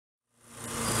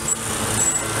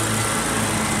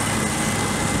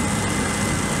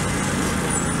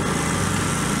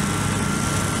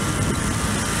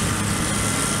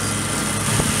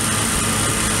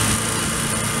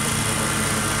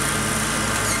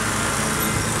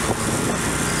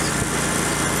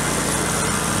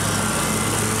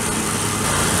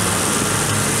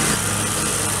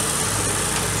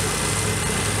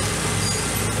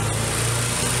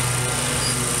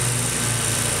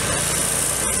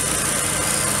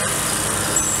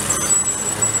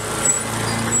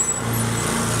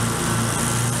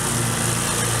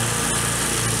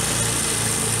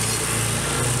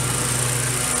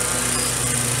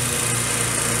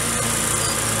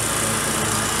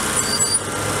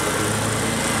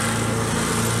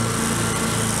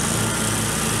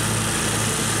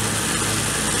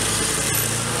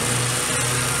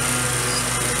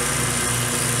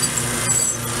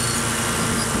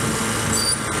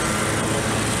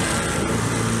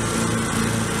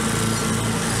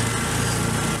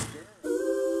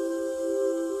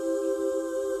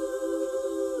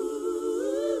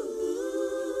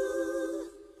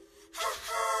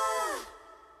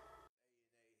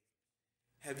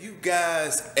Have you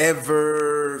guys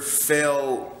ever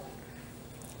felt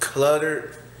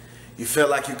cluttered? You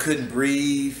felt like you couldn't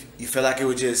breathe. You felt like it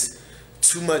was just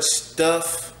too much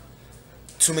stuff,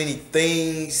 too many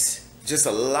things, just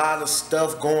a lot of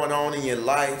stuff going on in your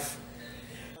life.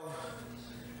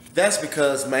 That's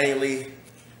because mainly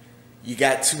you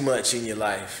got too much in your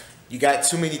life. You got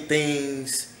too many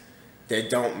things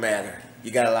that don't matter. You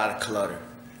got a lot of clutter.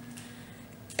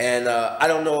 And I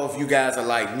don't know if you guys are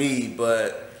like me,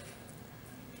 but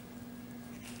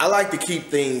I like to keep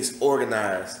things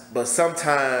organized. But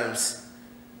sometimes,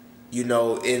 in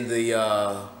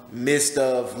the midst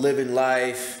of living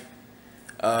life,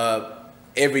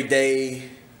 everyday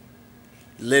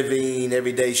living,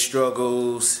 everyday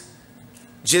struggles,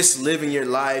 just living your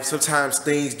life, sometimes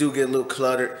things do get a little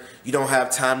cluttered. You don't have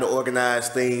time to organize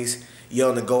things. You're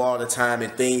on the go all the time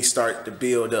and things start to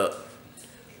build up.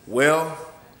 Well,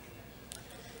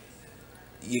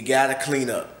 you gotta clean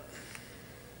up.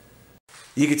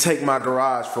 You can take my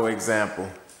garage for example.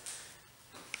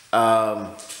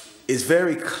 It's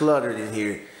very cluttered in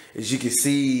here. As you can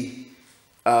see,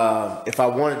 if I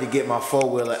wanted to get my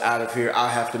four-wheeler out of here, I'll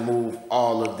have to move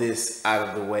all of this out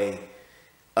of the way.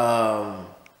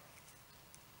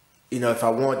 If I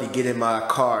wanted to get in my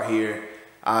car here,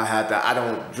 I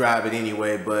don't drive it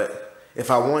anyway, but if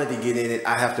I wanted to get in it,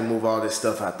 I have to move all this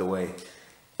stuff out the way.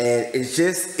 And it's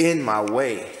just in my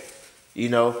way,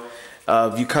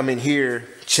 If you come in here,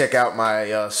 check out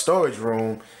my storage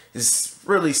room. It's a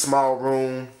really small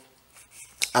room.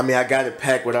 I mean, I got it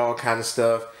packed with all kind of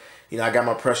stuff. I got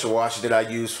my pressure washer that I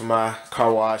use for my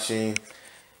car washing.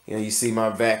 You see my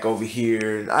vac over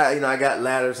here. And I got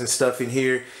ladders and stuff in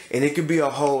here. And it could be a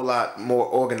whole lot more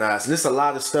organized. There's a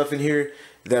lot of stuff in here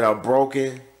that are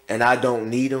broken and I don't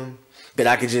need them, that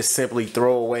I could just simply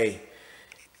throw away.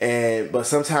 But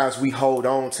sometimes we hold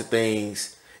on to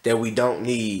things that we don't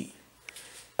need.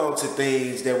 To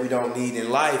things that we don't need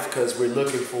in life because we're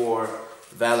looking for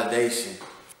validation,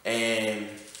 and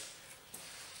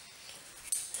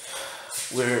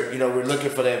we're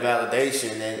looking for that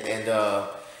validation, and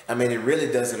I mean, it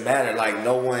really doesn't matter. Like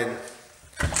no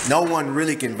one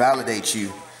really can validate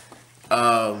you.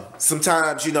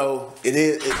 Sometimes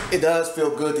it does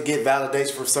feel good to get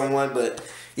validation from someone, but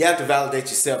you have to validate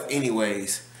yourself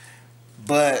anyways.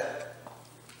 But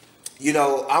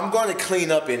I'm going to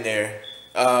clean up in there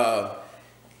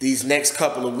these next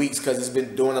couple of weeks because it's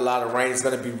been doing a lot of rain. It's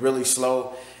going to be really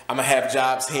slow. I'm going to have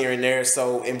jobs here and there,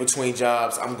 so in between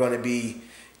jobs I'm going to be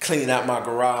cleaning out my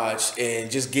garage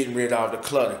and just getting rid of the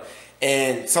clutter.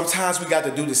 And sometimes we got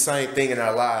to do the same thing in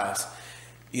our lives.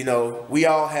 We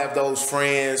all have those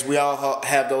friends, we all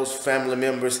have those family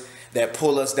members that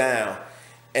pull us down.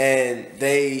 And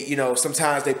they,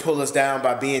 sometimes they pull us down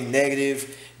by being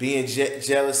negative, being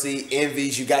jealousy,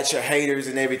 envies. You got your haters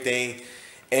and everything.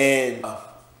 And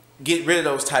get rid of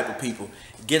those type of people.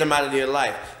 Get them out of your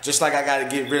life. Just like I got to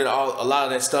get rid of a lot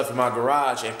of that stuff in my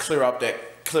garage and clear up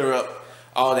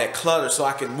all that clutter so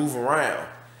I can move around.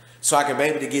 So I can be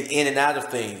able to get in and out of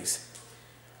things.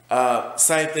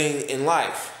 Same thing in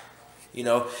life.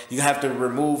 You have to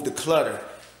remove the clutter.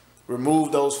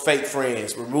 Remove those fake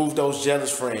friends. Remove those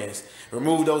jealous friends.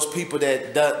 Remove those people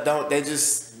that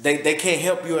they can't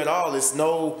help you at all. There's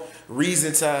no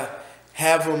reason to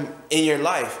have them in your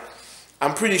life.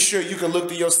 I'm pretty sure you can look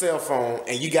through your cell phone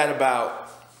and you got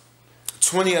about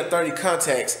 20 or 30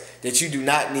 contacts that you do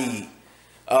not need.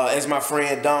 As my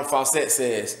friend Don Fawcett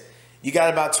says, you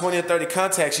got about 20 or 30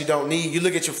 contacts you don't need. You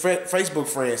look at your Facebook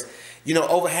friends,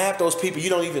 over half those people you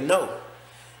don't even know.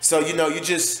 So, you're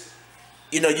just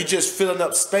filling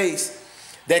up space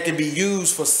that can be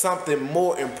used for something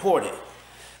more important.